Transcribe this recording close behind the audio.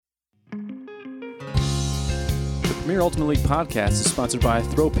Premier Ultimate League podcast is sponsored by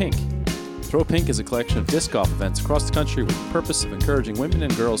Throw Pink. Throw Pink is a collection of disc golf events across the country with the purpose of encouraging women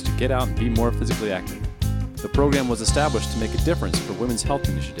and girls to get out and be more physically active. The program was established to make a difference for women's health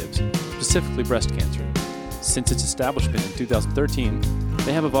initiatives, specifically breast cancer. Since its establishment in 2013,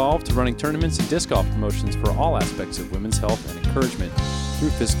 they have evolved to running tournaments and disc golf promotions for all aspects of women's health and encouragement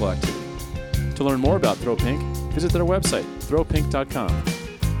through physical activity. To learn more about Throw Pink, visit their website, throwpink.com.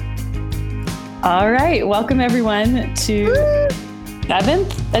 All right, welcome everyone to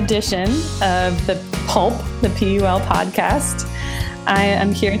 7th edition of the Pulp, the PUL podcast. I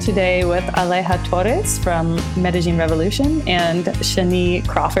am here today with Aleja Torres from Medellin Revolution and Shani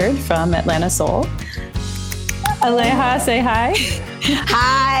Crawford from Atlanta Soul. Aleja, say hi.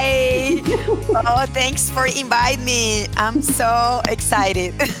 Hi. Oh, thanks for inviting me. I'm so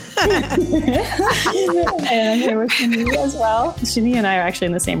excited. And I'm here with Shani as well. Shani and I are actually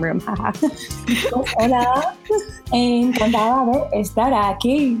in the same room. Hola. Encantada de estar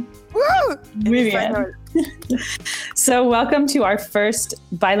aquí. Woo! Muy bien. So welcome to our first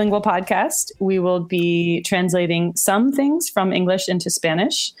bilingual podcast. We will be translating some things from English into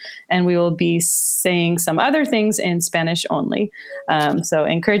Spanish, and we will be saying some other things in Spanish only. So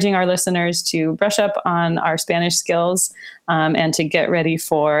encouraging our listeners to brush up on our Spanish skills and to get ready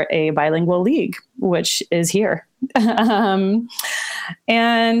for a bilingual league, which is here.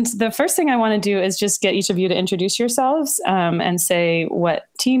 And the first thing I want to do is just get each of you to introduce yourselves and say what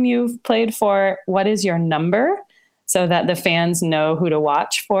team you've played for, what is your number, so that the fans know who to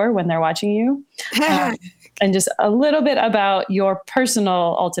watch for when they're watching you, and just a little bit about your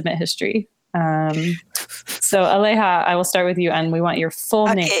personal ultimate history. So Aleja, I will start with you, and we want your full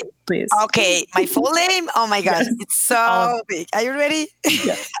name, please. Okay, my full name? Oh my gosh, Yes. It's so big. Are you ready?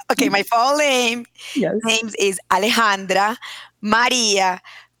 Yes. Okay, my full name is Alejandra Maria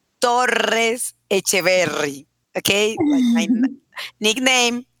Torres Echeverri. Okay, like my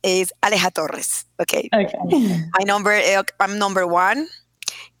nickname is Aleja Torres. Okay. My number, I'm number 1.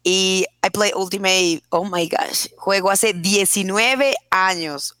 Y I play Ultimate, oh my gosh, juego hace 19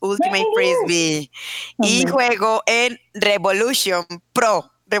 años, Ultimate Frisbee. Y juego en Revolution Pro.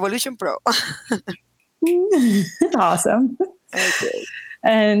 Awesome. Okay.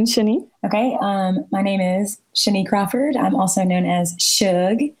 And Shani? Okay, my name is Shani Crawford. I'm also known as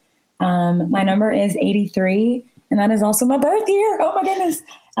Shug. My number is 83, and that is also my birth year. Oh my goodness.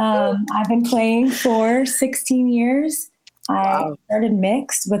 I've been playing for 16 years. I started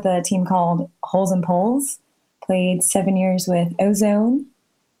mixed with a team called Holes and Poles, played 7 years with Ozone.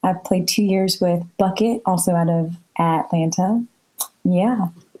 I've played 2 years with Bucket, also out of Atlanta. Yeah.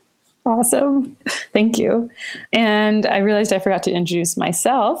 Awesome. Thank you. And I realized I forgot to introduce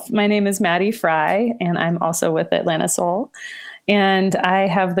myself. My name is Maddie Fry, and I'm also with Atlanta Soul. And I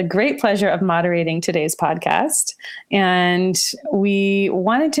have the great pleasure of moderating today's podcast. And we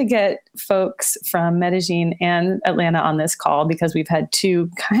wanted to get folks from Medellin and Atlanta on this call because we've had 2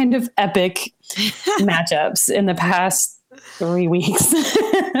 kind of epic matchups in the past 3 weeks.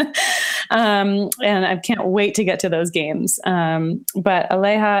 And I can't wait to get to those games. But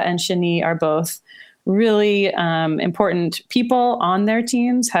Aleja and Shani are both really important people on their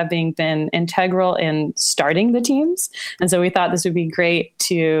teams, having been integral in starting the teams. And so we thought this would be great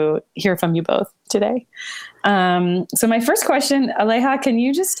to hear from you both today. So my first question, Aleja, can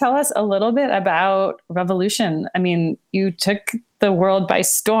you just tell us a little bit about Revolution? I mean, you took the world by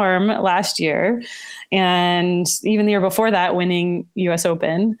storm last year, and even the year before that, winning US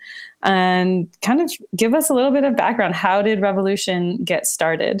Open. And kind of give us a little bit of background. How did Revolution get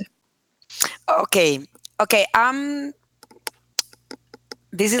started? Okay.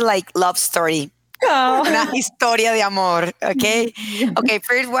 This is like love story. Oh. Una historia de amor, okay? Okay,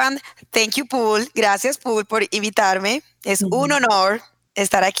 first one, thank you, Pool. Gracias, Pool, por invitarme. Es un honor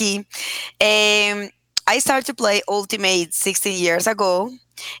estar aquí. I started to play Ultimate 16 years ago,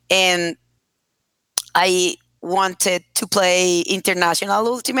 and I wanted to play International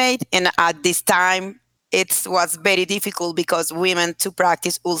Ultimate, and at this time, it was very difficult because women to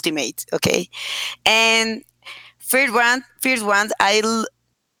practice Ultimate, okay? And first one,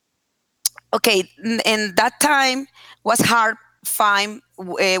 in that time was hard find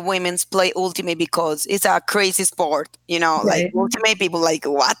women's play Ultimate because it's a crazy sport, you know, Right. like Ultimate people like,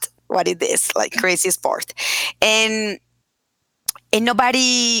 what is this? Like crazy sport. And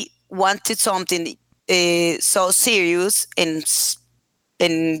nobody wanted something so serious in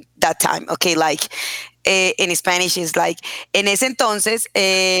that time, okay? Like in Spanish is like, en ese entonces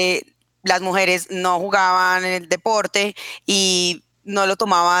las mujeres no jugaban en el deporte y no lo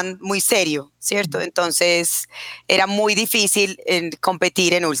tomaban muy serio, ¿cierto? Entonces era muy difícil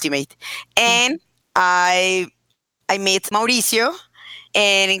competir en Ultimate. And I I met Mauricio,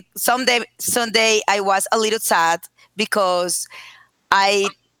 and someday I was a little sad because I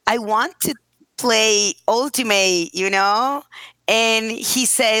want to play Ultimate, and he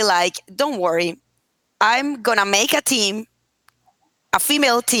say like, don't worry, I'm gonna make a team, a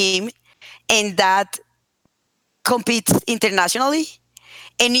female team, and that competes internationally,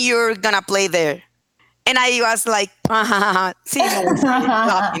 and you're gonna play there. And I was like, see, and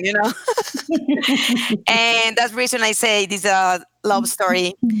that's the reason I say this is a love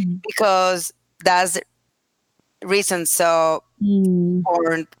story, because that's the reason. So,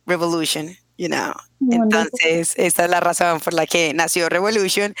 born Revolution, Entonces, esta es la razón por la que nació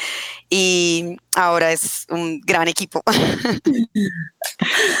Revolution, y ahora es un gran equipo.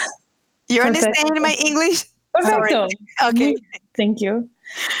 You understand my English? Perfecto. Okay. Thank you.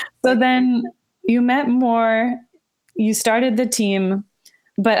 So then you met more, you started the team,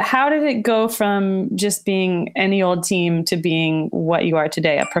 but how did it go from just being any old team to being what you are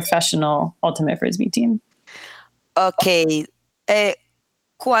today, a professional Ultimate Frisbee team? Okay.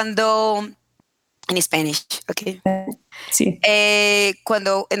 Cuando, en Spanish, okay. Sí.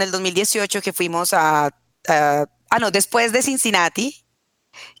 Cuando en el 2018 que fuimos después de Cincinnati,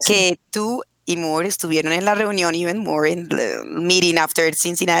 que tú y Moore estuvieron en la reunión, even more in the meeting after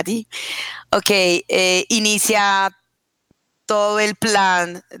Cincinnati. Okay, inicia todo el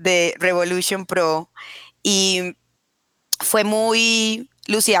plan de Revolution Pro y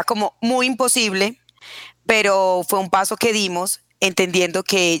lucía como muy imposible, pero fue un paso que dimos, entendiendo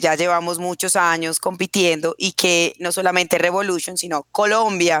que ya llevamos muchos años compitiendo y que no solamente Revolution, sino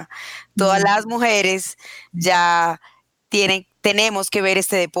Colombia, todas las mujeres ya tenemos que ver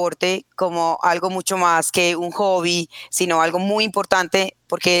este deporte como algo mucho más que un hobby, sino algo muy importante,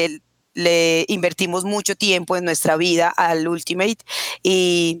 porque le invertimos mucho tiempo en nuestra vida al Ultimate,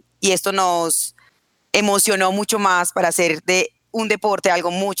 y esto nos emocionó mucho más para hacer de un deporte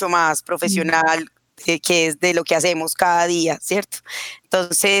algo mucho más profesional, que es de lo que hacemos cada día, ¿cierto?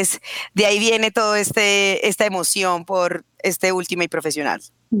 Entonces, de ahí viene toda esta emoción por este Ultimate profesional.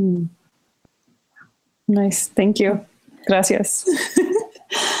 Nice, thank you. Gracias.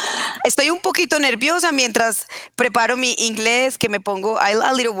 Estoy un poquito nerviosa mientras preparo mi inglés, que me pongo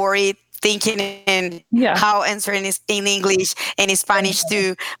a little worried thinking in how answering is in English and in Spanish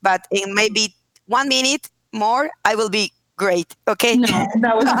too, but in maybe 1 minute more, I will be great, okay? No,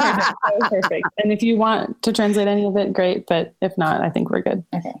 that was perfect. That was perfect. And if you want to translate any of it, great, but if not, I think we're good.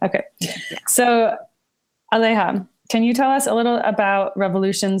 Okay. Yeah. So, Aleja, can you tell us a little about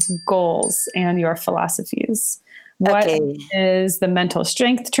Revolution's goals and your philosophies? What is the mental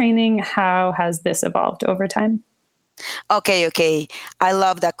strength training? How has this evolved over time? Okay. I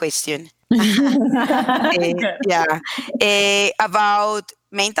love that question. About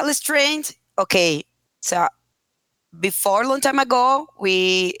mental strength. Okay. So before, a long time ago,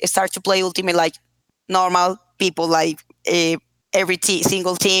 we started to play Ultimate like normal people, like every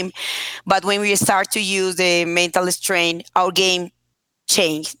single team. But when we start to use the mental strength, our game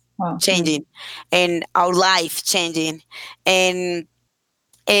changing, and our life changing. And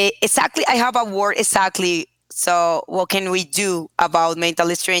exactly, I have a word exactly. So what can we do about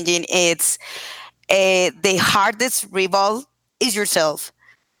mental strengthening? It's the hardest rival is yourself.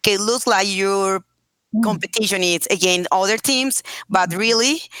 Okay, it looks like your competition is against other teams, but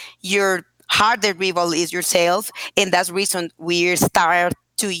really your harder rival is yourself. And that's the reason we start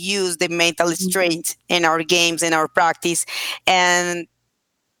to use the mental strength in our games and our practice. And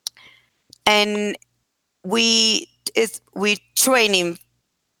we training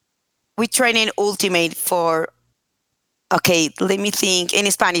Ultimate for, okay, let me think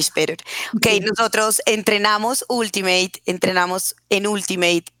in Spanish better. Okay, nosotros entrenamos en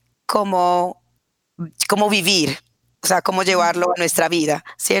Ultimate como vivir, o sea, cómo llevarlo a nuestra vida,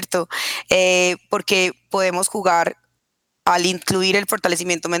 ¿cierto? Porque podemos jugar, al incluir el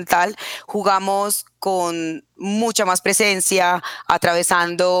fortalecimiento mental, jugamos con mucha más presencia,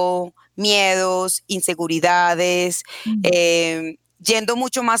 atravesando miedos, inseguridades, yendo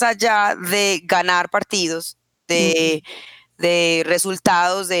mucho más allá de ganar partidos, de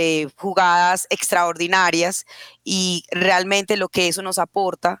resultados, de jugadas extraordinarias, y realmente lo que eso nos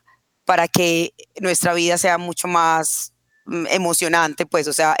aporta para que nuestra vida sea mucho más emocionante, pues,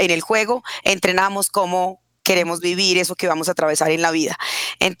 o sea, en el juego entrenamos cómo queremos vivir eso que vamos a atravesar en la vida.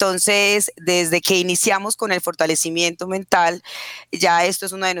 Entonces, desde que iniciamos con el fortalecimiento mental, ya esto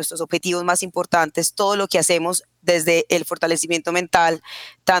es uno de nuestros objetivos más importantes. Todo lo que hacemos desde el fortalecimiento mental,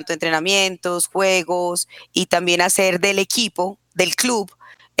 tanto entrenamientos, juegos, y también hacer del equipo, del club,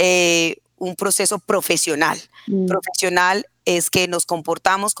 un proceso profesional. Profesional es que nos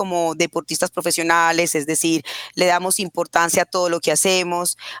comportamos como deportistas profesionales, es decir, le damos importancia a todo lo que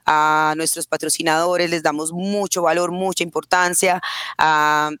hacemos, a nuestros patrocinadores les damos mucho valor, mucha importancia,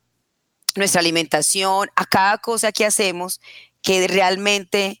 a nuestra alimentación, a cada cosa que hacemos, que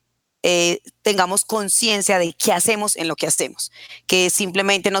realmente tengamos conciencia de qué hacemos en lo que hacemos, que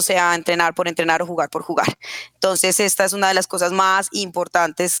simplemente no sea entrenar por entrenar o jugar por jugar. Entonces, esta es una de las cosas más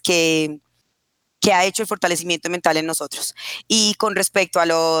importantes que ha hecho el fortalecimiento mental en nosotros. Y con respecto a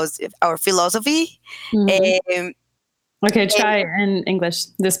our philosophy, okay, try in English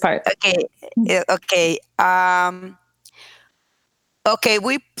this part. Okay,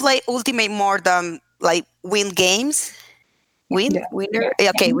 we play Ultimate more than like win games. Winner.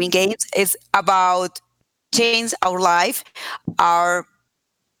 Okay, win games is about change our life.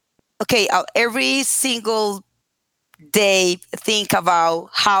 Every single day, think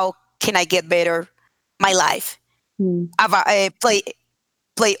about how can I get better my life. About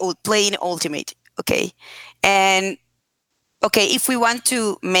playing Ultimate. Okay, and if we want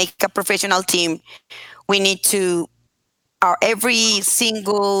to make a professional team, we need to. Every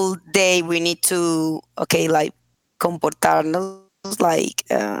single day we need to comportarnos,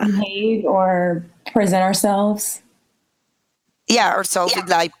 behave or present ourselves. Yeah, ourselves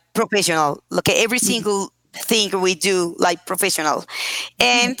like professional. Every single thing we do like professional,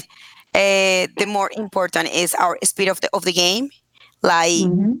 and the more important is our spirit of the game, like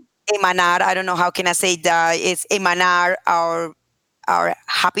emanar. I don't know how can I say that. It's emanar our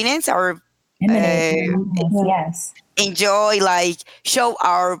happiness, our yes. Enjoy, like show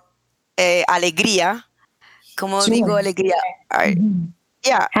our alegría. Como digo alegría?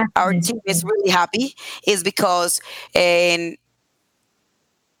 Our team is really happy. Is because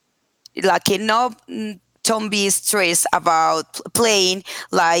don't be stressed about playing,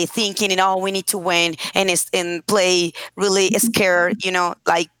 like thinking, we need to win and play really scared,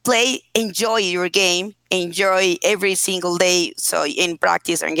 like play, enjoy your game, enjoy every single day. So in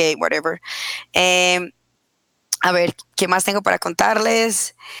practice or in game, whatever. A ver, ¿qué más tengo para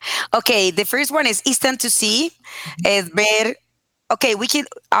contarles? Okay, the first one is instant to see. Es ver, we can,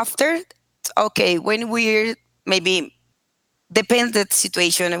 when we're maybe, depends the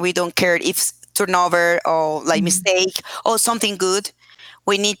situation, we don't care if turnover or like mistake or something good.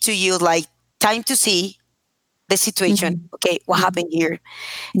 We need to use like time to see the situation. Okay, what happened here?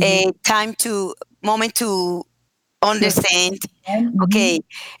 Moment to understand,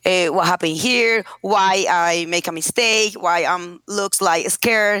 what happened here, why I make a mistake, why I'm looks like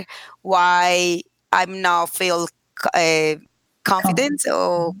scared, why I'm not feel confident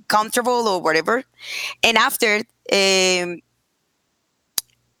or comfortable or whatever. And after,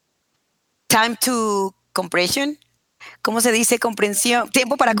 time to comprehension. ¿Cómo se dice comprensión?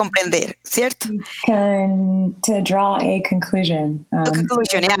 Tiempo para comprender, ¿cierto? To draw a conclusion.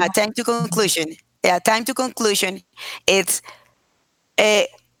 Conclusion, time to conclusion. Yeah, time to conclusion. It's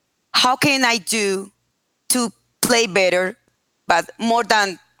how can I do to play better, but more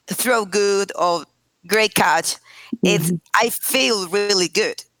than throw good or great catch. It's I feel really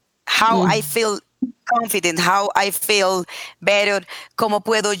good. How I feel confident, how I feel better. Cómo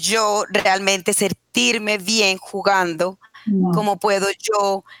puedo yo realmente sentirme bien jugando. Cómo puedo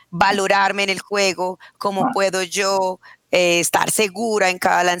yo valorarme en el juego. Cómo puedo yo estar segura en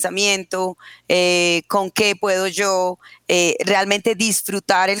cada lanzamiento, con qué puedo yo realmente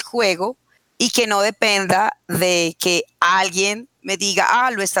disfrutar el juego y que no dependa de que alguien me diga,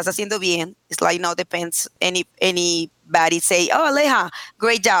 lo estás haciendo bien. It's like no depends anybody say, Aleja,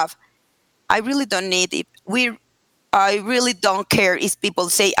 great job. I really don't need it. I really don't care if people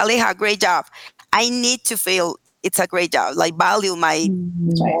say, Aleja, great job. I need to feel it's a great job, like value my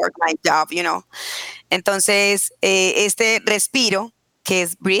work, my job, Entonces, este respiro, que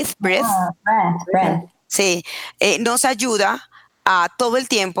es breath. Sí, nos ayuda a todo el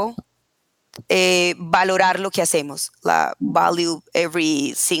tiempo valorar lo que hacemos, value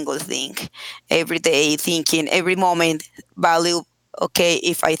every single thing, every day thinking, every moment, value,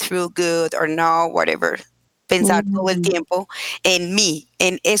 if I threw good or no, whatever. Pensar todo el tiempo en mí,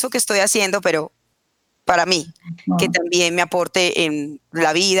 en eso que estoy haciendo, pero para mí, que también me aporte en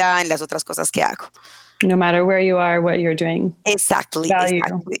la vida, en las otras cosas que hago. No matter where you are, what you're doing. Exactly. I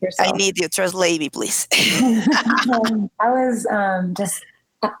need you. Translate me, please.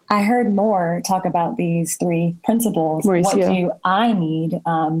 I heard Moore talk about these 3 principles. Mauricio. What do I need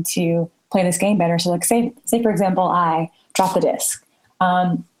to play this game better? So like say for example, I drop the disc.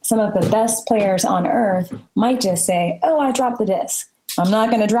 Some of the best players on earth might just say, I dropped the disc. I'm not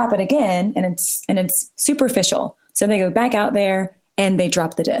going to drop it again. And it's superficial. So they go back out there and they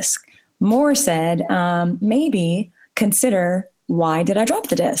drop the disc. more said, maybe consider, why did I drop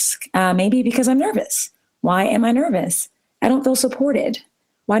the disc? Maybe because I'm nervous. Why am I nervous? I don't feel supported.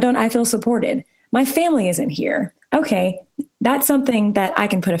 Why don't I feel supported? My family isn't here. Okay, that's something that I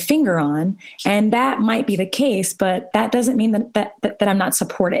can put a finger on, and that might be the case, but that doesn't mean that I'm not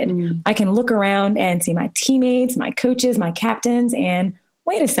supported. Mm. I can look around and see my teammates, my coaches, my captains, and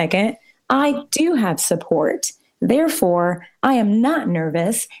wait a second, I do have support. Therefore, I am not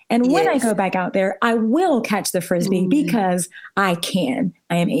nervous. And when I go back out there, I will catch the Frisbee because I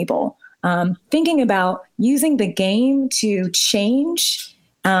am able. Thinking about using the game to change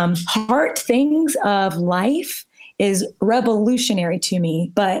hard things of life is revolutionary to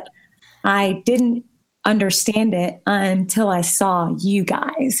me, but I didn't understand it until I saw you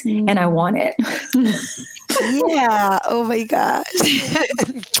guys, and I want it. Yeah. Oh my gosh.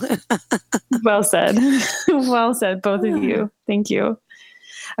 Well said. Well said, both of you. Thank you.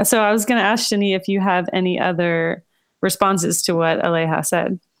 So I was going to ask Shani if you have any other responses to what Aleja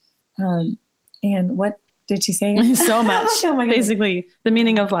said. And what did she say? So much. Oh, basically, the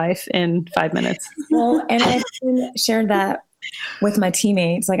meaning of life in 5 minutes. Well, and I shared that with my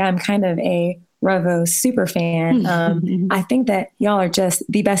teammates. Like, I'm kind of a Revo super fan. I think that y'all are just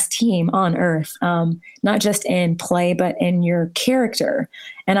the best team on earth, not just in play, but in your character.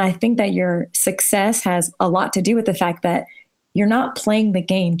 And I think that your success has a lot to do with the fact that you're not playing the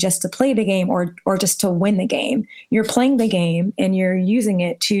game just to play the game or just to win the game. You're playing the game and you're using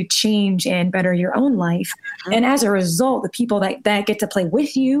it to change and better your own life. And as a result, the people that get to play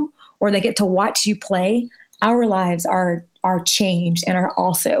with you or they get to watch you play, our lives are changed and are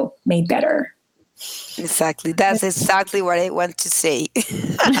also made better. Exactly. That's exactly what I want to say.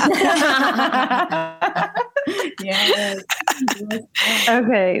 Yes.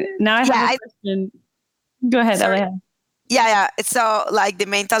 Okay. Now I have a question. Go ahead, Aleja. Yeah. So, like, the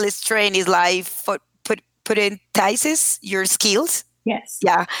mental strain is like entices your skills. Yes.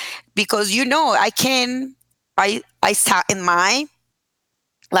 Yeah. Because, I start in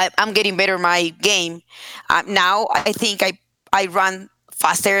I'm getting better in my game. Now I think I run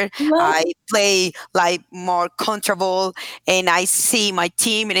faster. Well, I play more comfortable, and I see my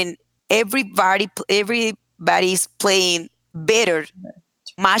team and everybody's playing better,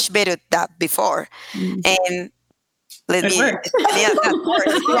 much better than before. And let me, yeah,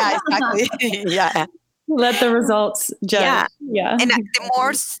 exactly. Yeah. Let the results judge. Yeah. And the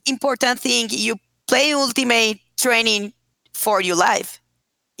most important thing, you play Ultimate training for your life.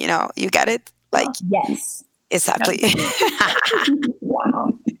 You got it? Yes. Exactly.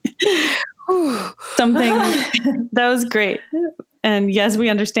 Wow. Something that was great. And yes, we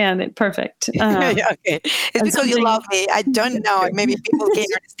understand it. Perfect. Okay. It's because you love me. I don't know. Maybe people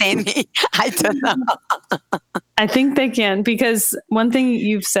can't understand me. I don't know. I think they can, because one thing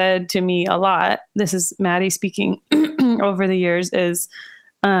you've said to me a lot, this is Maddie speaking over the years, is,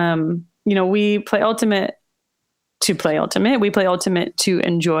 we play Ultimate to play Ultimate. We play Ultimate to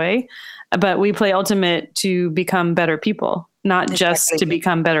enjoy, but we play Ultimate to become better people, not just to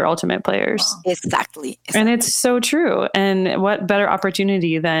become better Ultimate players. Exactly. And it's so true. And what better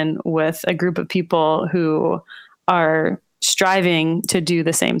opportunity than with a group of people who are striving to do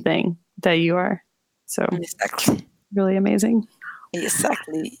the same thing that you are. So exactly. Really amazing.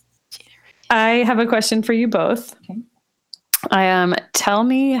 Exactly. I have a question for you both. Okay. Tell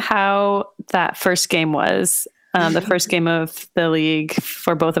me how that first game was. The first game of the league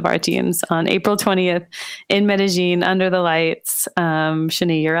for both of our teams on April 20th in Medellin under the lights.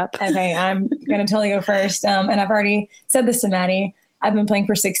 Shani, you're up. Okay, I'm going to totally go first. And I've already said this to Maddie. I've been playing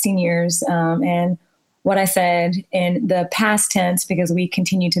for 16 years. And what I said in the past tense, because we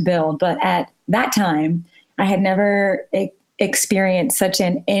continue to build. But at that time, I had never experienced such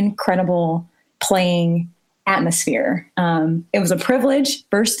an incredible playing atmosphere. It was a privilege,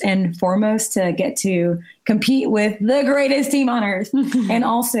 first and foremost, to get to compete with the greatest team on earth and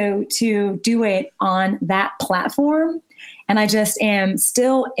also to do it on that platform. And I just am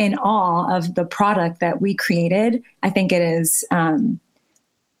still in awe of the product that we created. I think it is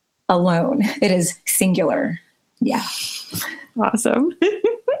alone. It is singular. Yeah. Awesome.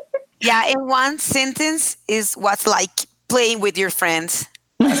 Yeah. In one sentence is what's like playing with your friends.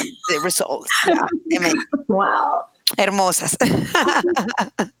 The results. Yeah. Wow. Hermosas.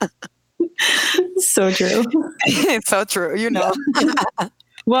 So true. It's so true,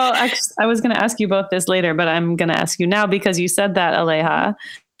 Well, I was going to ask you both this later, but I'm going to ask you now because you said that, Aleja.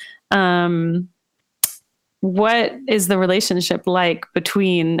 What is the relationship like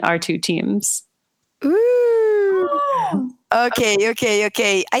between our two teams? Ooh.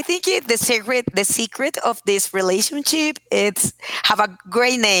 Okay. I think the secret of this relationship it's have a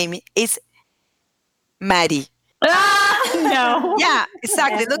great name. It's Maddie. No. Yeah,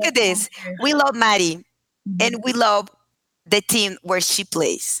 exactly. Look at this. We love Maddie, and we love the team where she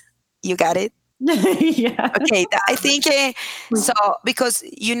plays. You got it? Yeah. Okay, I think so because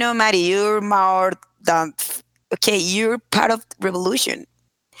Maddie, you're more than okay. You're part of Revolution,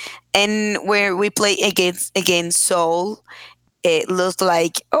 and where we play against Soul, it looks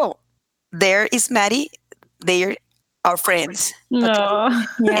like there is Maddie. They're our friends. No.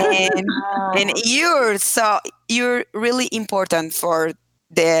 And you're really important for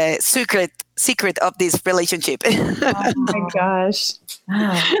the secret of this relationship. Oh my gosh.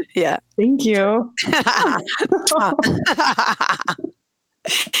 Wow. Yeah. Thank you.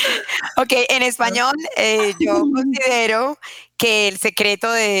 Ok, en español yo considero que el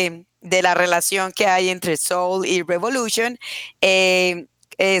secreto de la relación que hay entre Soul y Revolution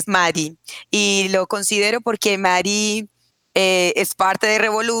es Maddie. Y lo considero porque Maddie es parte de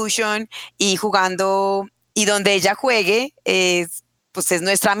Revolution y jugando, y donde ella juegue, pues es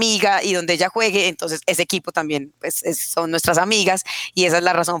nuestra amiga, y donde ella juegue, entonces ese equipo también pues, son nuestras amigas, y esa es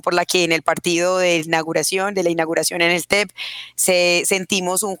la razón por la que en el partido de la inauguración en el TEP,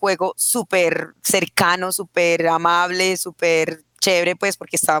 sentimos un juego súper cercano, súper amable, súper chévere, pues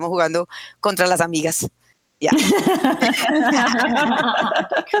porque estábamos jugando contra las amigas. Yeah.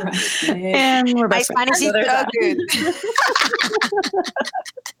 And we're My Spanish is so good.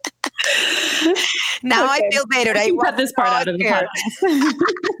 Now okay. I feel better. I cut this part out of the podcast.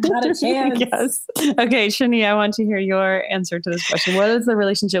 Not a chance. Yes. Okay, Shani, I want to hear your answer to this question. What is the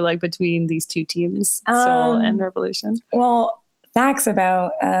relationship like between these two teams, Soul and Revolution? Well, facts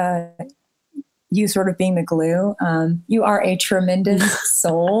about you sort of being the glue. You are a tremendous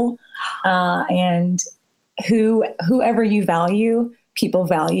soul, and whoever you value, people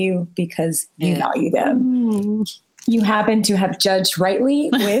value because you value them. You happen to have judged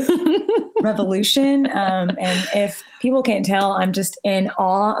rightly with Revolution. And if people can't tell, I'm just in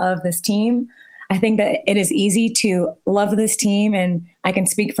awe of this team. I think that it is easy to love this team, and I can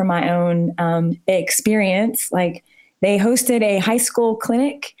speak from my own experience. Like, they hosted a high school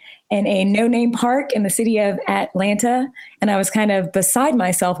clinic in a no-name park in the city of Atlanta. And I was kind of beside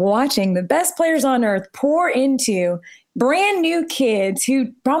myself watching the best players on earth pour into brand new kids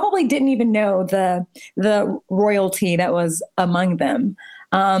who probably didn't even know the royalty that was among them.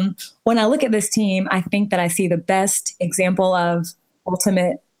 When I look at this team, I think that I see the best example of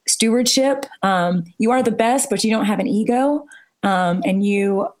ultimate stewardship. You are the best, but you don't have an ego. And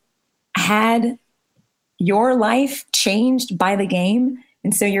you had your life changed by the game.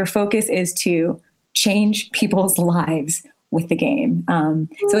 And so your focus is to change people's lives with the game.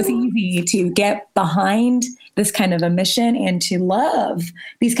 So it's easy to get behind this kind of a mission and to love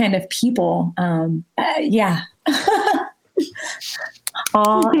these kind of people. Yeah.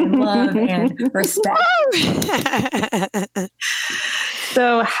 Awe and love and respect.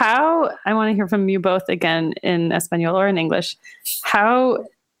 So I want to hear from you both again in Espanol or in English. How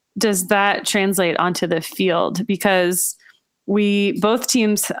does that translate onto the field? Because both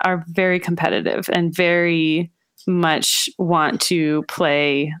teams are very competitive and very much want to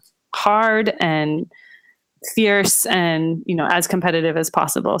play hard and fierce and, as competitive as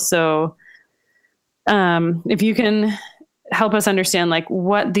possible. So if you can help us understand like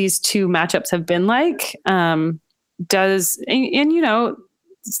what these two matchups have been like,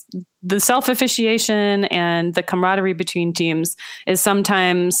 the self-officiation and the camaraderie between teams is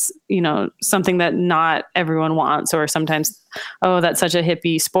sometimes, something that not everyone wants, or sometimes, that's such a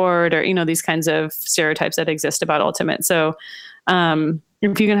hippie sport, or, these kinds of stereotypes that exist about Ultimate. So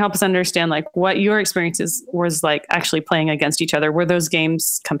if you can help us understand like what your experiences was like actually playing against each other, were those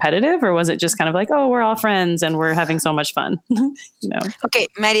games competitive, or was it just kind of like, we're all friends and we're having so much fun? Okay,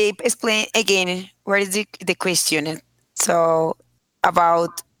 Mary, explain again. What is the question? So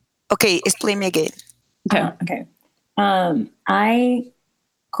about, explain me again. Okay. ¿Hay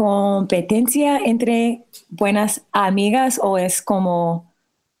competencia entre buenas amigas o es como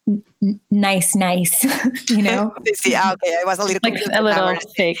nice, Sí, okay. I was a little like a little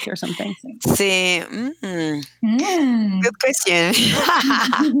fake or something. Sí. Good question.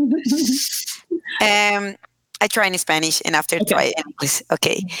 I try in Spanish and after try in English.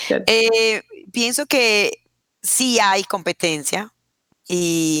 Okay. Pienso que sí hay competencia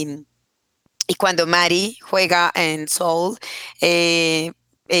y cuando Mari juega en Soul,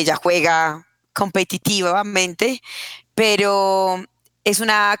 ella juega competitivamente, pero es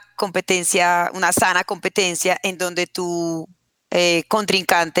una competencia, una sana competencia en donde tu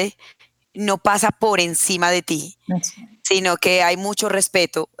contrincante no pasa por encima de ti, sino que hay mucho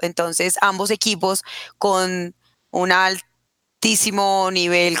respeto. Entonces, ambos equipos con un altísimo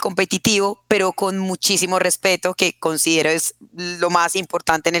nivel competitivo, pero con muchísimo respeto, que considero es lo más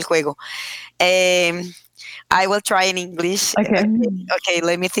importante en el juego. I will try in English. Okay. Okay,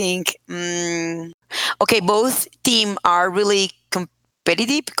 let me think. Okay, both teams are really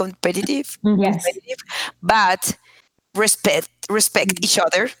competitive, Yes. but respect each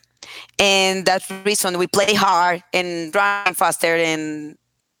other, and that's the reason we play hard and run faster, and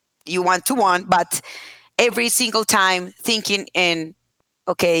you want to win, but every single time thinking in,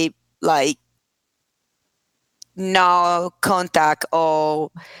 okay, like no contact, or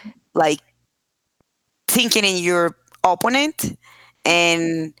like thinking in your opponent.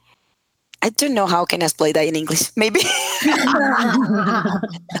 And I don't know how can I explain that in English. Maybe.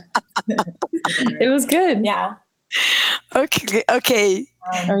 It was good. Yeah. Okay.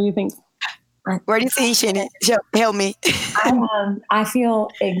 Or you think? What do you think, Shani? Help me. I feel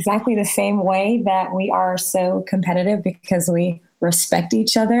exactly the same way, that we are so competitive because we respect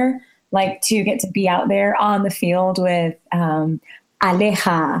each other. Like, to get to be out there on the field with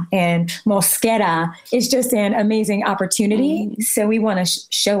Aleja and Mosquera is just an amazing opportunity. So we want to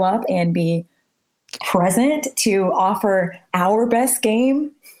show up and be present to offer our best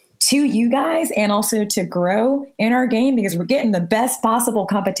game to you guys, and also to grow in our game, because we're getting the best possible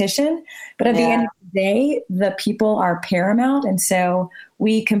competition. But at the end of the day, the people are paramount. And so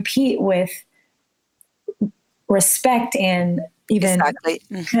we compete with respect and even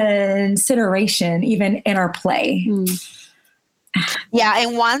consideration, even in our play. Yeah,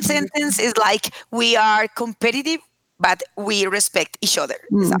 and one sentence is like, we are competitive, but we respect each other.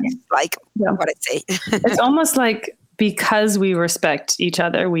 That's like what I say. It's almost like, because we respect each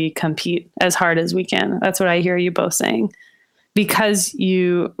other, we compete as hard as we can. That's what I hear you both saying. Because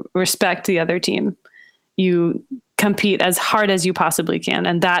you respect the other team, you compete as hard as you possibly can.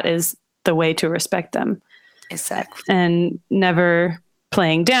 And that is the way to respect them. Exactly. And never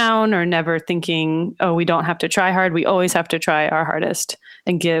playing down, or never thinking, oh, we don't have to try hard. We always have to try our hardest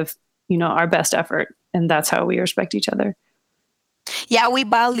and give, our best effort. And that's how we respect each other. Yeah, we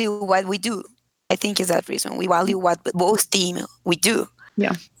value what we do. I think is that reason. We value what both team we do.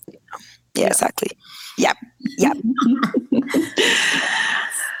 Yeah. Yeah, exactly. Yep.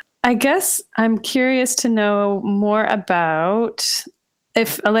 I guess I'm curious to know more about,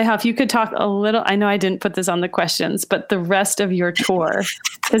 if Aleja, if you could talk a little, I know I didn't put this on the questions, but the rest of your tour,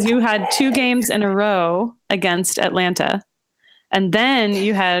 because you had 2 games in a row against Atlanta, and then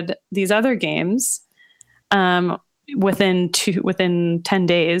you had these other games within 10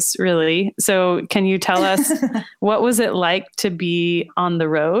 days, really. So can you tell us, what was it like to be on the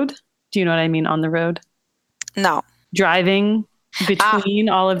road? Do you know what I mean, on the road? No. Driving between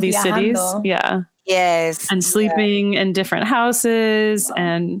all of these cities? Yeah. Yes. And sleeping in different houses.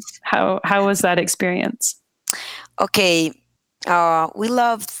 And how was that experience? Okay. We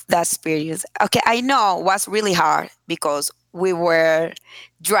loved that experience. Okay, I know it was really hard because we were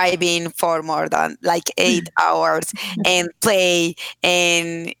driving for more than like 8 hours and play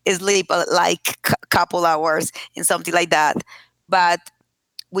and sleep like couple hours and something like that. But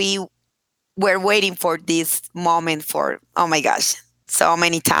we were waiting for this moment for, oh my gosh, so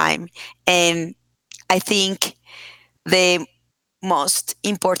many time. And I think the most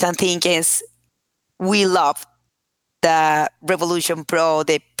important thing is we love the Revolution Pro,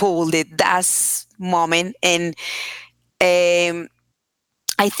 the pool, that moment. And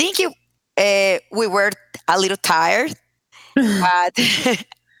I think we were a little tired, but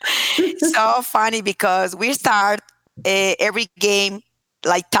so funny because we start every game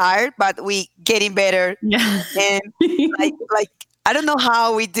like tired, but we getting better. Yeah. And like I don't know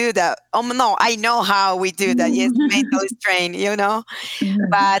how we do that. No, I know how we do that. Yes, mental strain,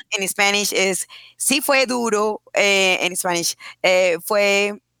 But in Spanish is, sí fue duro, en Spanish,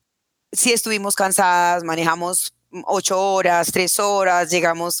 sí estuvimos cansadas, manejamos 8 horas, 3 horas,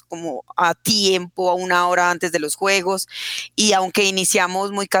 llegamos como a tiempo, a 1 hora antes de los juegos, y aunque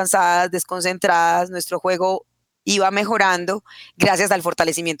iniciamos muy cansadas, desconcentradas, nuestro juego iba mejorando gracias al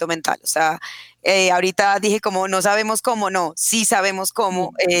fortalecimiento mental. O sea, ahorita dije como no sabemos cómo, no, sí sabemos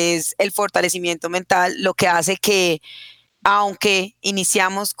cómo. Es el fortalecimiento mental lo que hace que, aunque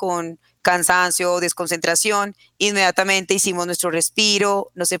iniciamos con cansancio, desconcentración, inmediatamente hicimos nuestro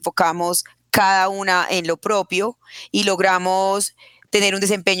respiro, nos enfocamos cada una en lo propio y logramos tener un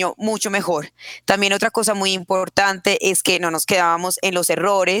desempeño mucho mejor. También otra cosa muy importante es que no nos quedábamos en los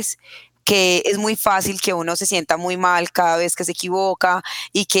errores, que es muy fácil que uno se sienta muy mal cada vez que se equivoca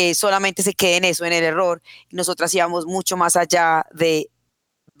y que solamente se quede en eso, en el error. Nosotras íbamos mucho más allá de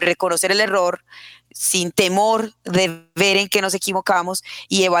reconocer el error, sin temor de ver en qué nos equivocamos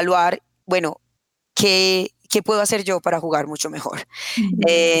y evaluar, bueno, ¿qué puedo hacer yo para jugar mucho mejor?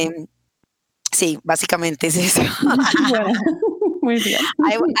 Sí, básicamente es eso. Muy bien.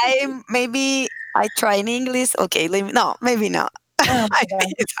 Maybe I try in English. Okay, no, maybe not. Oh, I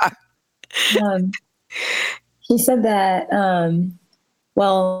think it's hard. He said that,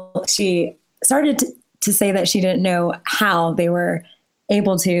 she started to say that she didn't know how they were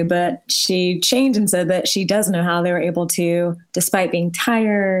able to, but she changed and said that she does know how they were able to, despite being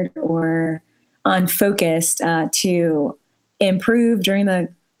tired or unfocused, to improve during the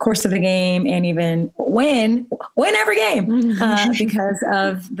course of the game and even win every game because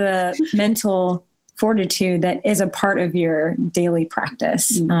of the mental fortitude that is a part of your daily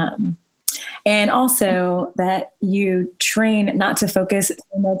practice. And also that you train not to focus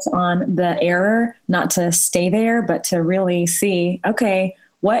so much on the error, not to stay there, but to really see, okay,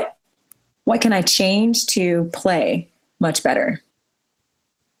 what can I change to play much better?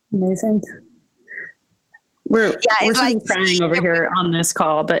 Amazing. We're like crying over here on this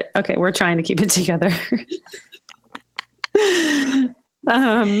call, but okay, we're trying to keep it together.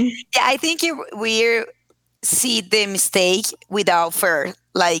 I think we see the mistake without fear.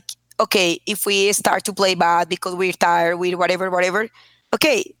 Like, okay, if we start to play bad because we're tired, we're whatever,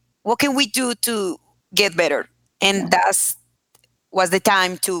 okay, what can we do to get better? And that's was the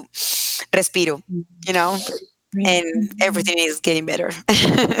time to respiro, and everything is getting better.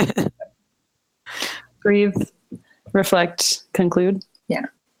 Breathe, reflect, conclude. Yeah.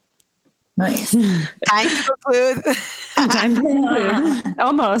 Nice. Time to conclude. Time to conclude.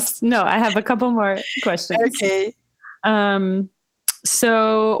 Almost. No, I have a couple more questions. Okay.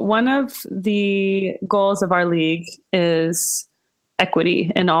 So one of the goals of our league is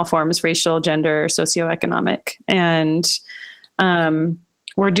equity in all forms, racial, gender, socioeconomic. And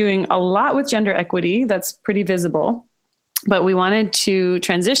we're doing a lot with gender equity. That's pretty visible. But we wanted to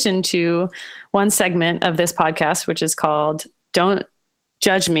transition to one segment of this podcast, which is called Don't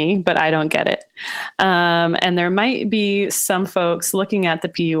Judge Me, But I Don't Get It. And there might be some folks looking at the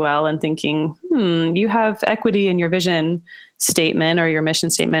PUL and thinking, you have equity in your vision statement or your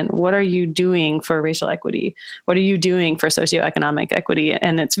mission statement. What are you doing for racial equity? What are you doing for socioeconomic equity?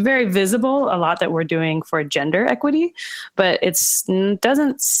 And it's very visible, a lot that we're doing for gender equity, but it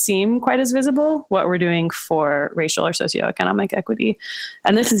doesn't seem quite as visible what we're doing for racial or socioeconomic equity.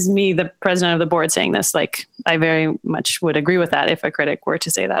 And this is me, the president of the board, saying this. Like, I very much would agree with that if a critic were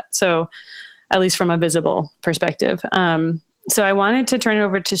to say that. So at least from a visible perspective. So I wanted to turn it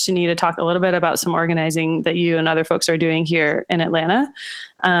over to Shani to talk a little bit about some organizing that you and other folks are doing here in Atlanta,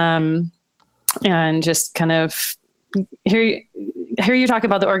 and just kind of hear you talk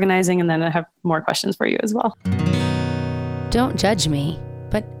about the organizing, and then I have more questions for you as well. Don't judge me,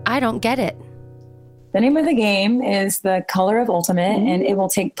 but I don't get it. The name of the game is The Color of Ultimate, and it will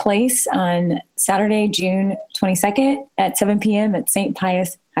take place on Saturday, June 22nd at 7 p.m. at St.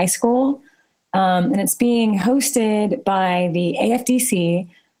 Pius High School. And it's being hosted by the AFDC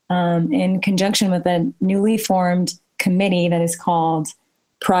in conjunction with a newly formed committee that is called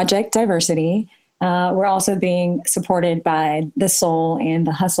Project Diversity. We're also being supported by The Soul and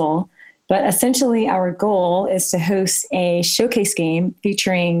The Hustle. But essentially, our goal is to host a showcase game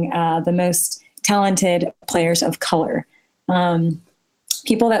featuring the most talented players of color.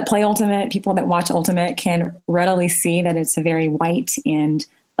 People that play Ultimate, people that watch Ultimate can readily see that it's a very white and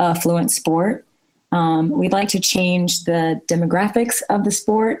affluent sport. We'd like to change the demographics of the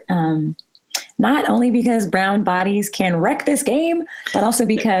sport, not only because brown bodies can wreck this game, but also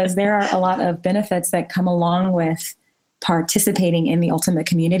because there are a lot of benefits that come along with participating in the Ultimate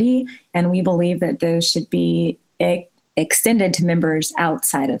community. And we believe that those should be extended to members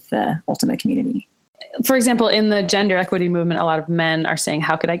outside of the Ultimate community. For example, in the gender equity movement, a lot of men are saying,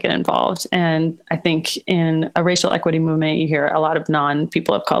 how could I get involved? And I think in a racial equity movement, you hear a lot of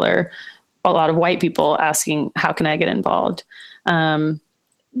non-people of color, a lot of white people asking, how can I get involved?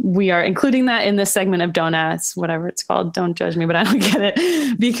 We are including that in this segment of Don't Ask, whatever it's called, Don't Judge Me, But I Don't Get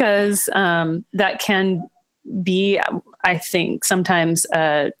It, because that can be, I think, sometimes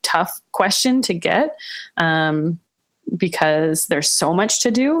a tough question to get. Because there's so much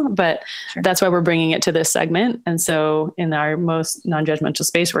to do, but that's why we're bringing it to this segment. And so in our most non-judgmental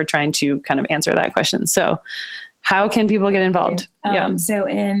space, we're trying to kind of answer that question. So how can people get involved? So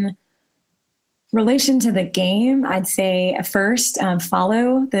in relation to the game, I'd say first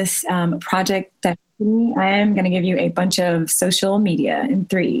follow this Project Diversity. I am going to give you a bunch of social media in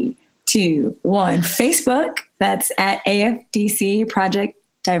 3, 2, 1. Facebook, that's at AFDC Project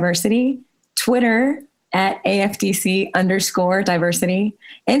Diversity. Twitter, at AFDC_diversity.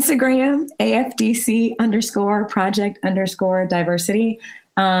 Instagram, AFDC_project_diversity.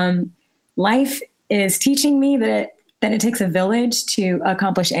 Life is teaching me that it takes a village to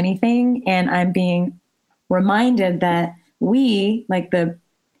accomplish anything. And I'm being reminded that we, like the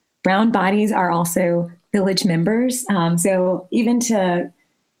brown bodies, are also village members. So even to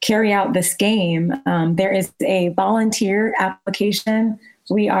carry out this game, there is a volunteer application.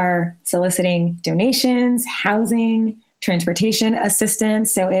 We are soliciting donations, housing, transportation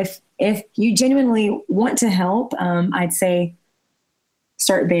assistance. So if you genuinely want to help, I'd say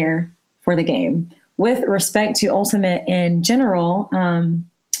start there for the game. With respect to Ultimate in general,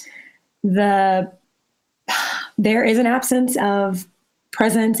 there is an absence of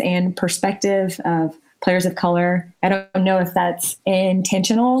presence and perspective of players of color. I don't know if that's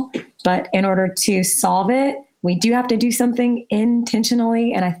intentional, but in order to solve it, we do have to do something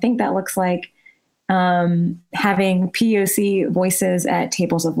intentionally. And I think that looks like having POC voices at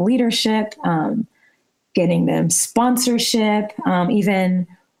tables of leadership, getting them sponsorship, even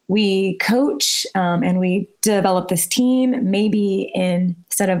we coach and we develop this team, maybe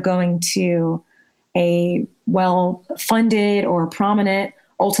instead of going to a well-funded or prominent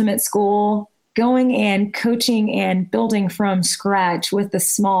Ultimate school, going and coaching and building from scratch with the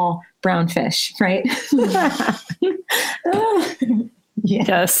small brown fish, right?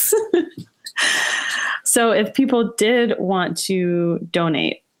 Yes. So if people did want to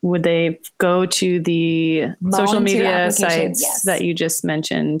donate, would they go to the social media sites that you just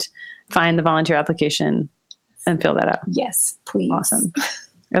mentioned, find the volunteer application and fill that out? Yes, please. Awesome.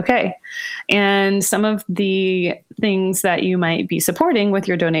 Okay. And some of the things that you might be supporting with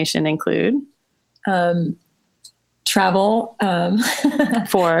your donation include? Travel.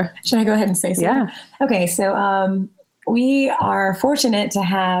 For? Should I go ahead and say something? Yeah. Okay. So we are fortunate to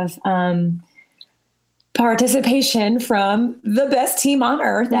have participation from the best team on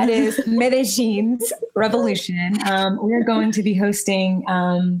earth, that is Medellin's Revolution. We are going to be hosting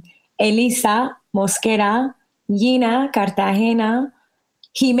Elisa Mosquera, Gina Cartagena,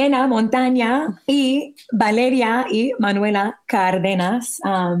 Jimena Montaña, y Valeria y Manuela Cardenas.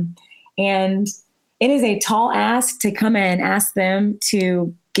 And it is a tall ask to come and ask them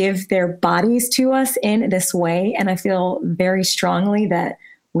to give their bodies to us in this way. And I feel very strongly that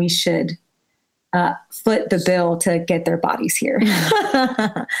we should foot the bill to get their bodies here.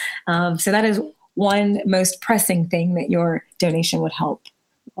 So that is one most pressing thing that your donation would help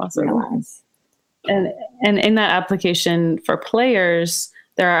realize. And in that application for players,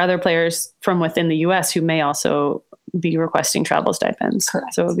 there are other players from within the U.S. who may also be requesting travel stipends.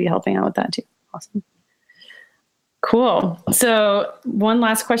 Correct. So we'll be helping out with that too. Awesome. Cool. So one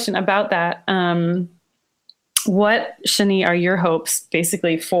last question about that. What, Shani, are your hopes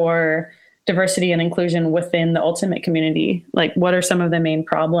basically for diversity and inclusion within the Ultimate community? Like, what are some of the main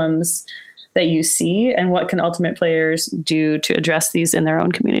problems that you see, and what can Ultimate players do to address these in their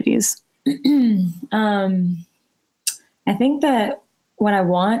own communities? I think that what I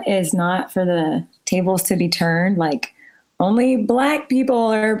want is not for the tables to be turned, like only Black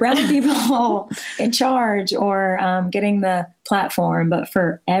people or brown people in charge or getting the platform, but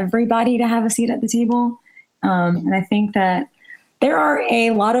for everybody to have a seat at the table. And I think that there are a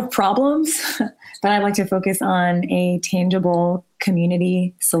lot of problems, but I'd like to focus on a tangible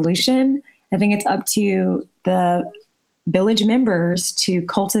community solution. I think it's up to the village members to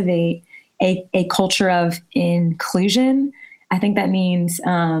cultivate a culture of inclusion. I think that means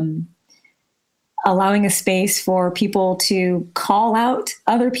allowing a space for people to call out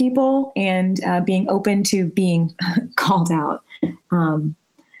other people and being open to being called out.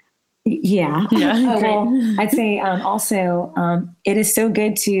 Yeah. Well, I'd say also it is so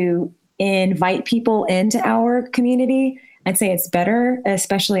good to invite people into our community. I'd say it's better,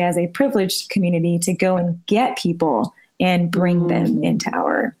 especially as a privileged community, to go and get people and bring them into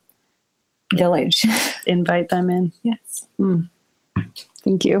our village. Invite them in. Yes.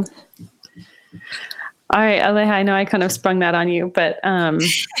 Thank you. All right, Aleja, I know I kind of sprung that on you, but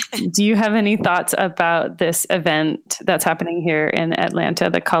do you have any thoughts about this event that's happening here in Atlanta,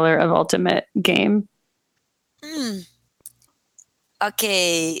 the Color of Ultimate game?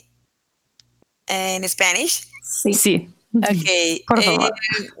 Okay. ¿En Spanish? Sí. Okay. Por favor.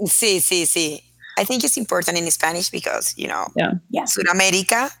 Sí. I think it's important in Spanish because, Yeah.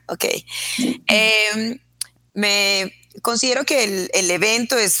 Sudamérica. Okay. Me considero que el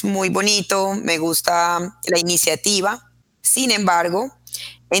evento es muy bonito, me gusta la iniciativa. Sin embargo,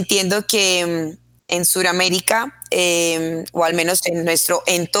 entiendo que en Sudamérica, o al menos en nuestro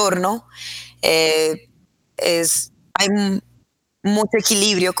entorno, hay mucho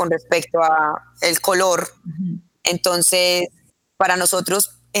equilibrio con respecto a el color. Entonces, para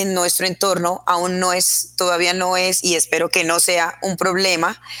nosotros en nuestro entorno aún todavía no es, y espero que no sea un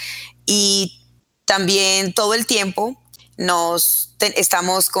problema. Y también todo el tiempo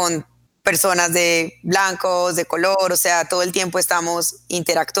estamos con personas de blancos, de color, o sea, todo el tiempo estamos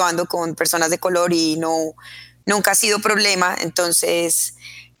interactuando con personas de color y nunca ha sido problema. Entonces,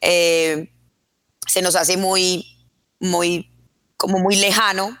 se nos hace como muy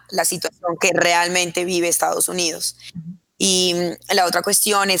lejano la situación que realmente vive Estados Unidos. Y la otra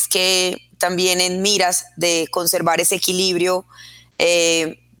cuestión es que también en miras de conservar ese equilibrio,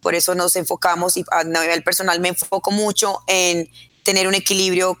 por eso nos enfocamos, y a nivel personal me enfoco mucho en tener un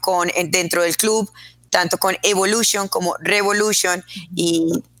equilibrio dentro del club, tanto con Evolution como Revolution,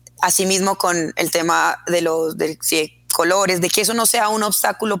 y asimismo con el tema de los colores, de que eso no sea un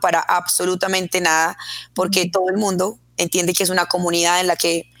obstáculo para absolutamente nada, porque todo el mundo entiende que es una comunidad en la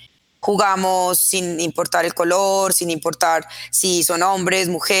que jugamos sin importar el color, sin importar si son hombres,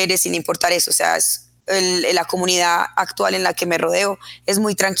 mujeres, sin importar eso. O sea, la comunidad actual en la que me rodeo es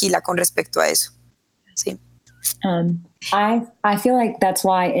muy tranquila con respecto a eso. Sí. I feel like that's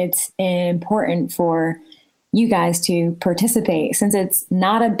why it's important for you guys to participate, since it's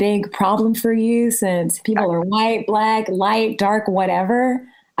not a big problem for you, since people are white, black, light, dark, whatever.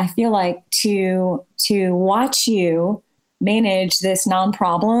 I feel like to watch you manage this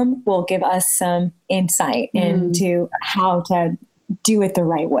non-problem will give us some insight into how to do it the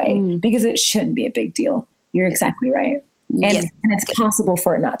right way, because it shouldn't be a big deal. You're exactly right. And it's possible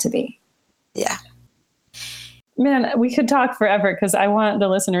for it not to be. Yeah. Man, we could talk forever, because I want the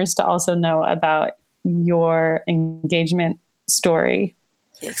listeners to also know about your engagement story.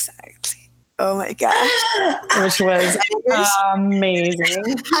 Exactly. Oh my gosh. Which was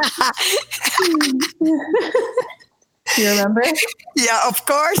amazing. Do you remember? Yeah, of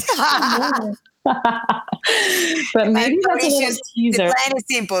course. But maybe that's a little teaser. The plan is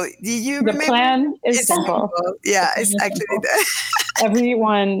simple. Do you remember? The plan is simple. Yeah, it's actually that.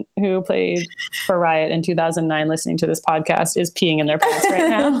 Everyone who played for Riot in 2009 listening to this podcast is peeing in their pants right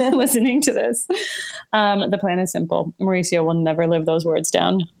now listening to this. The plan is simple. Mauricio will never live those words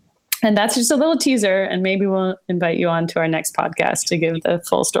down. And that's just a little teaser, and maybe we'll invite you on to our next podcast to give the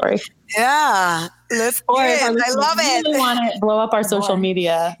full story. Yeah, let's do it. I love it. Really want to blow up our social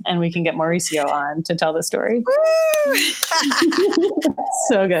media, and we can get Mauricio on to tell the story.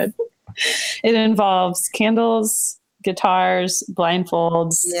 So good. It involves candles, guitars,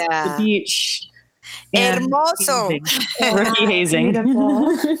 blindfolds, the beach. Hermoso. Rookie hazing.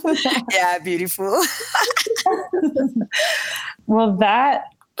 Beautiful. Yeah, beautiful. Well, that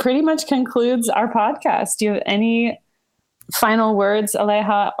pretty much concludes our podcast. Do you have any final words,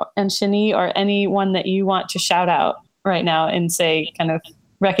 Aleja and Shani, or anyone that you want to shout out right now and say, kind of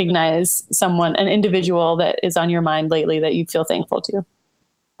recognize someone, an individual that is on your mind lately that you feel thankful to?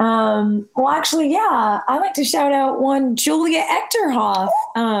 Well, actually, yeah, I like to shout out one Julia Echterhoff.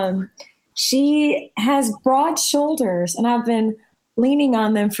 She has broad shoulders, and I've been leaning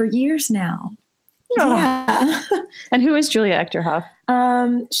on them for years now. Oh. Yeah. And who is Julia Echterhoff?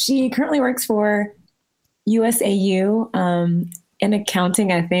 She currently works for USAU in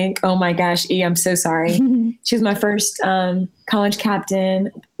accounting, I think. Oh my gosh, E, I'm so sorry. She was my first college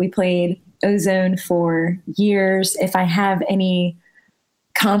captain. We played Ozone for years. If I have any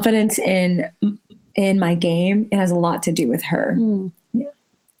confidence in my game, it has a lot to do with her. Yeah.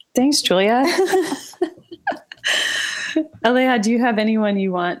 Thanks, Julia. Aleja, do you have anyone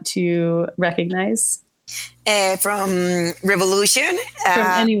you want to recognize? From Revolution. From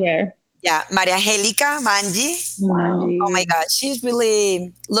anywhere. Yeah, Maria Angelica Manji. Oh my God, she's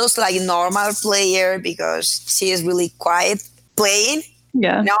really looks like a normal player because she is really quiet playing.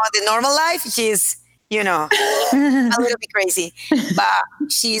 Yeah. Now, the normal life, she's, a little bit crazy. But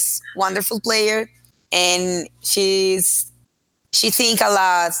she's a wonderful player, and she think a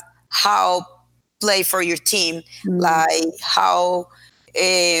lot how play for your team, like how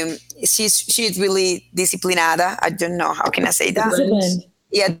she's really disciplinada. I don't know how can I say that. Disciplined.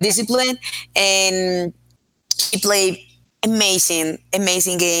 Yeah, discipline, and she played amazing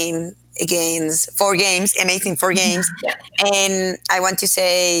game against 4 games, amazing 4 games. Yeah. And I want to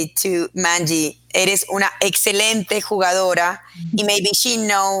say to Manji, eres una excelente jugadora, y maybe she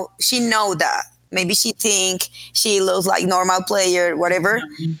know that. Maybe she think she looks like normal player, whatever,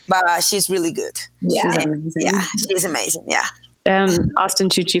 but she's really good. Yeah. She's amazing. Yeah, she's amazing. Yeah. And Austin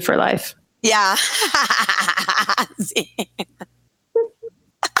Chuchi for life. Yeah.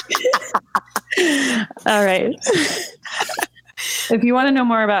 All right. If you want to know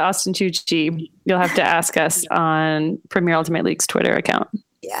more about Austin Tucci, you'll have to ask us on Premier Ultimate League's Twitter account.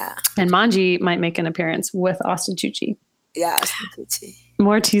 Yeah. And Manji might make an appearance with Austin Tucci. Yeah, Austin Tucci.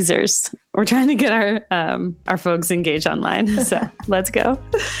 More teasers. We're trying to get our folks engaged online. So let's go.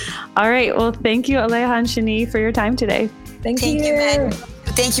 All right. Well, thank you, Aleja and Shani, for your time today. Thank you. Man.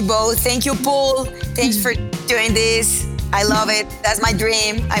 Thank you both. Thank you, Paul. Thanks for doing this. I love it. That's my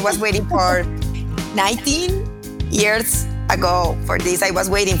dream. I was waiting for 19 years ago for this. I was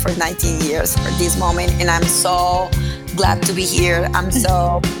waiting for 19 years for this moment, and I'm so glad to be here. I'm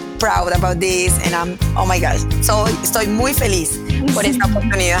so proud about this, and oh my gosh, estoy muy feliz por esta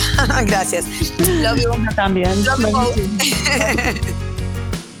oportunidad. Gracias. Love you. También. Love you both.